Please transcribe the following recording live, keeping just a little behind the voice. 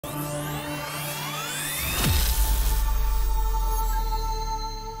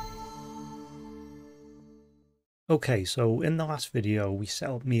Okay, so in the last video we set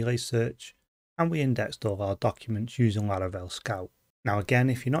up Melee Search and we indexed all our documents using Laravel Scout. Now again,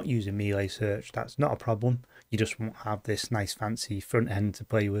 if you're not using Melee Search, that's not a problem. You just won't have this nice fancy front end to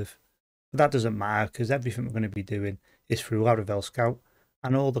play with. But that doesn't matter because everything we're going to be doing is through Laravel Scout,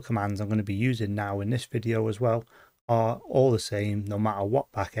 and all the commands I'm going to be using now in this video as well are all the same no matter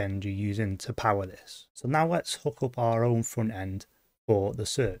what backend you're using to power this. So now let's hook up our own front end for the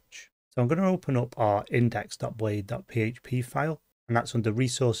search. So I'm going to open up our index.blade.php file, and that's under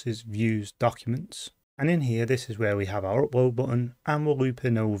resources, views, documents. And in here, this is where we have our upload button, and we're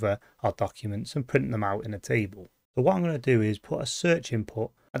looping over our documents and printing them out in a table. So what I'm going to do is put a search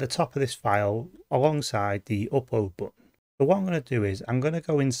input at the top of this file alongside the upload button. So what I'm going to do is I'm going to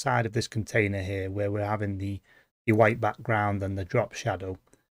go inside of this container here where we're having the white background and the drop shadow.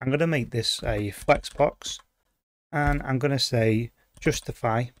 I'm going to make this a flexbox, and I'm going to say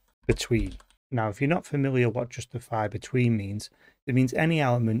justify between. Now, if you're not familiar what justify between means, it means any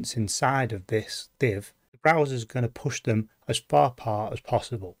elements inside of this div, the browser is going to push them as far apart as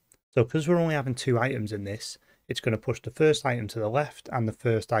possible. So because we're only having two items in this, it's going to push the first item to the left and the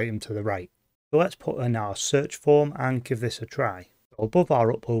first item to the right. So let's put in our search form and give this a try. So above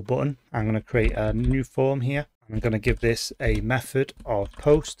our upload button, I'm going to create a new form here. I'm going to give this a method of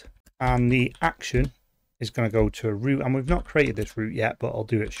post, and the action is going to go to a route, and we've not created this route yet, but I'll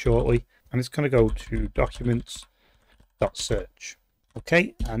do it shortly. And it's going to go to documents.search.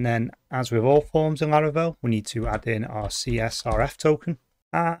 Okay, and then as with all forms in Laravel, we need to add in our CSRF token.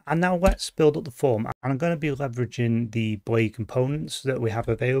 And now let's build up the form. And I'm going to be leveraging the Blade components that we have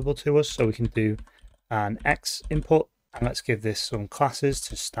available to us. So we can do an X input, and let's give this some classes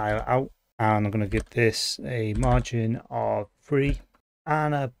to style it out. And I'm going to give this a margin of 3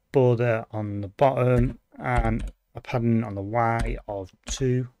 and a border on the bottom, and a pattern on the Y of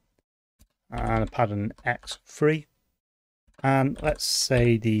 2, and a pattern X3. And let's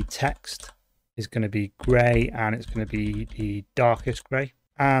say the text is going to be grey, and it's going to be the darkest grey.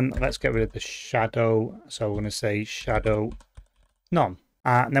 And let's get rid of the shadow, so we're going to say shadow none.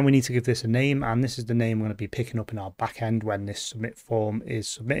 And then we need to give this a name, and this is the name we're going to be picking up in our backend when this submit form is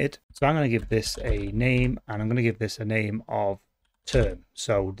submitted. So I'm going to give this a name, and I'm going to give this a name of term,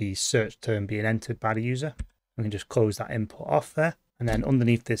 so the search term being entered by the user. We can just close that input off there, and then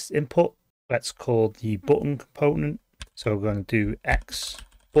underneath this input, let's call the button component. So we're going to do X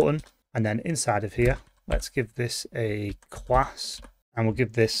button, and then inside of here, let's give this a class, and we'll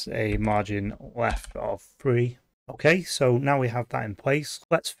give this a margin left of 3. Okay, so now we have that in place.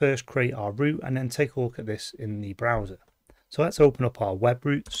 Let's first create our route and then take a look at this in the browser. So let's open up our web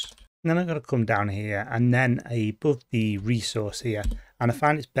routes. And then I'm going to come down here and then above the resource here. And I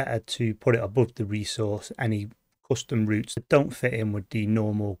find it's better to put it above the resource, any custom routes that don't fit in with the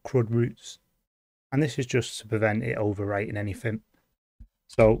normal CRUD routes. And this is just to prevent it overwriting anything.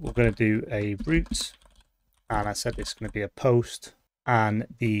 So we're going to do a route, and I said it's going to be a post, and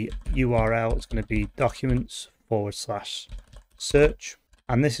the URL is going to be documents/search.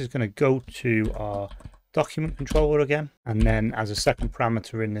 And this is going to go to our document controller again, and then as a second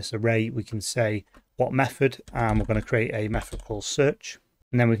parameter in this array we can say what method, and we're going to create a method called search,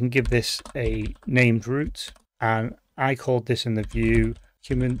 and then we can give this a named route, and I called this in the view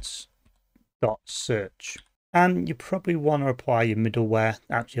documents.search. And you probably want to apply your middleware.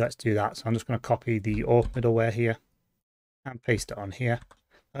 Actually, let's do that. So I'm just going to copy the auth middleware here and paste it on here.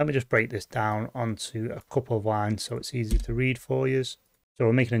 Let me just break this down onto a couple of lines so it's easy to read for you. So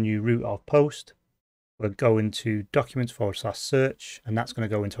we're making a new route of post. We're going to documents/search, and that's going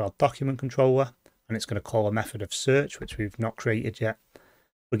to go into our document controller, and it's going to call a method of search, which we've not created yet.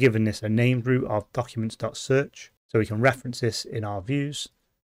 We're giving this a named route of documents.search, so we can reference this in our views.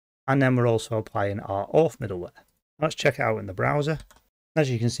 And then we're also applying our auth middleware. Let's check it out in the browser.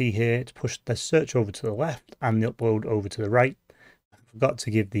 As you can see here, it's pushed the search over to the left and the upload over to the right. I forgot to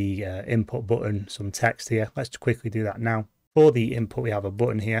give the input button some text here. Let's quickly do that now. For the input, we have a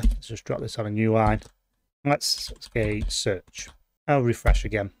button here. Let's just drop this on a new line. Let's say search. I'll refresh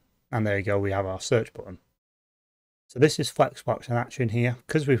again, and there you go, we have our search button. So this is Flexbox in action here.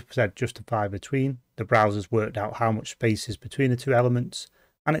 Because we've said justify between, the browser's worked out how much space is between the two elements,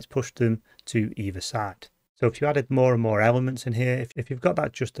 and it's pushed them to either side. So if you added more and more elements in here, if you've got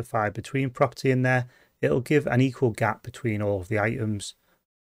that justify between property in there, it'll give an equal gap between all of the items,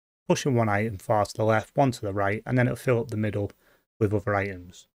 pushing one item far to the left, one to the right, and then it'll fill up the middle with other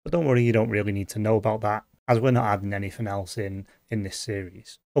items. But don't worry, you don't really need to know about that, as we're not adding anything else in this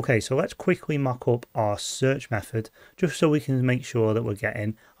series. Okay, so let's quickly mock up our search method just so we can make sure that we're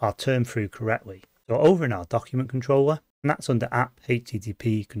getting our term through correctly. So over in our document controller, and that's under app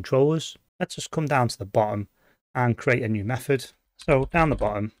HTTP controllers, let's just come down to the bottom and create a new method. So down the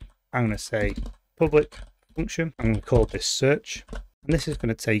bottom, I'm going to say public function. I'm going to call this search, and this is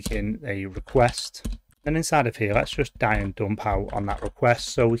going to take in a request. And inside of here, let's just die and dump out on that request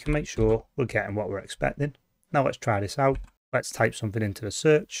so we can make sure we're getting what we're expecting. Now let's try this out. Let's type something into the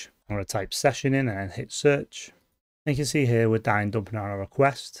search. I'm going to type session in and then hit search. And you can see here we're die and dumping on our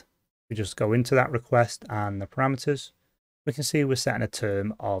request. We just go into that request and the parameters. We can see we're setting a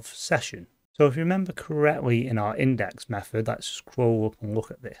term of session. So if you remember correctly in our index method, let's scroll up and look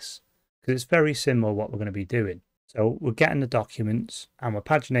at this, because it's very similar what we're going to be doing. So we're getting the documents and we're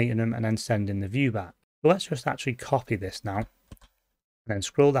paginating them and then sending the view back. So let's just actually copy this now and then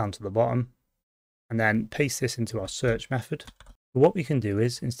scroll down to the bottom and then paste this into our search method. So what we can do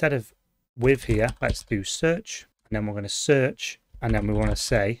is, instead of with here, let's do search, and then we're going to search, and then we want to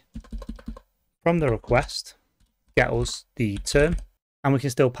say from the request, get us the term, and we can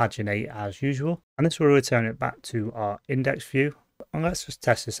still paginate as usual. And this will return it back to our index view. And let's just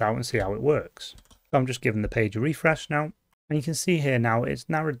test this out and see how it works. So I'm just giving the page a refresh now, and you can see here now it's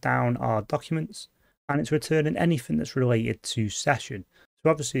narrowed down our documents and it's returning anything that's related to session. So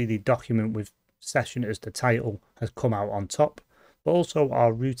obviously the document with session as the title has come out on top, but also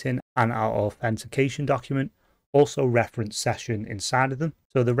our routing and our authentication document also reference session inside of them.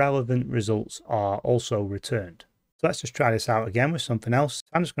 So the relevant results are also returned. So let's just try this out again with something else.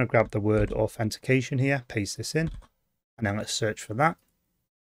 I'm just going to grab the word authentication here, paste this in, and then let's search for that.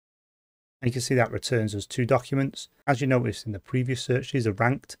 And you can see that returns us 2 documents. As you noticed in the previous search, these are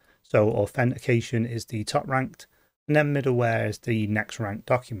ranked. So authentication is the top ranked, and then middleware is the next ranked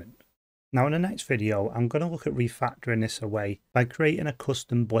document. Now in the next video, I'm going to look at refactoring this away by creating a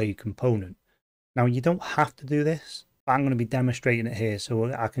custom blade component. Now you don't have to do this, but I'm going to be demonstrating it here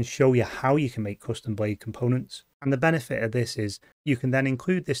so I can show you how you can make custom blade components. And the benefit of this is you can then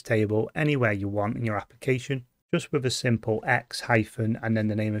include this table anywhere you want in your application, just with a simple X hyphen and then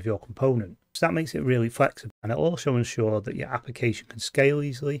the name of your component. So that makes it really flexible, and it'll also ensure that your application can scale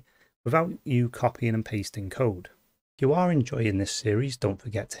easily without you copying and pasting code. If you are enjoying this series, don't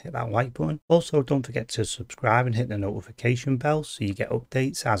forget to hit that like button. Also, don't forget to subscribe and hit the notification bell so you get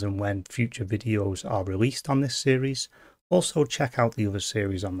updates as and when future videos are released on this series. Also, check out the other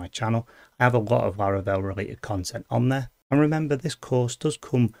series on my channel. I have a lot of Laravel related content on there. And remember, this course does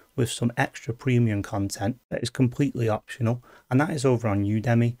come with some extra premium content that is completely optional, and that is over on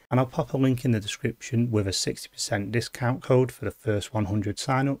Udemy. And I'll pop a link in the description with a 60% discount code for the first 100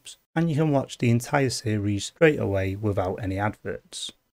 signups. And you can watch the entire series straight away without any adverts.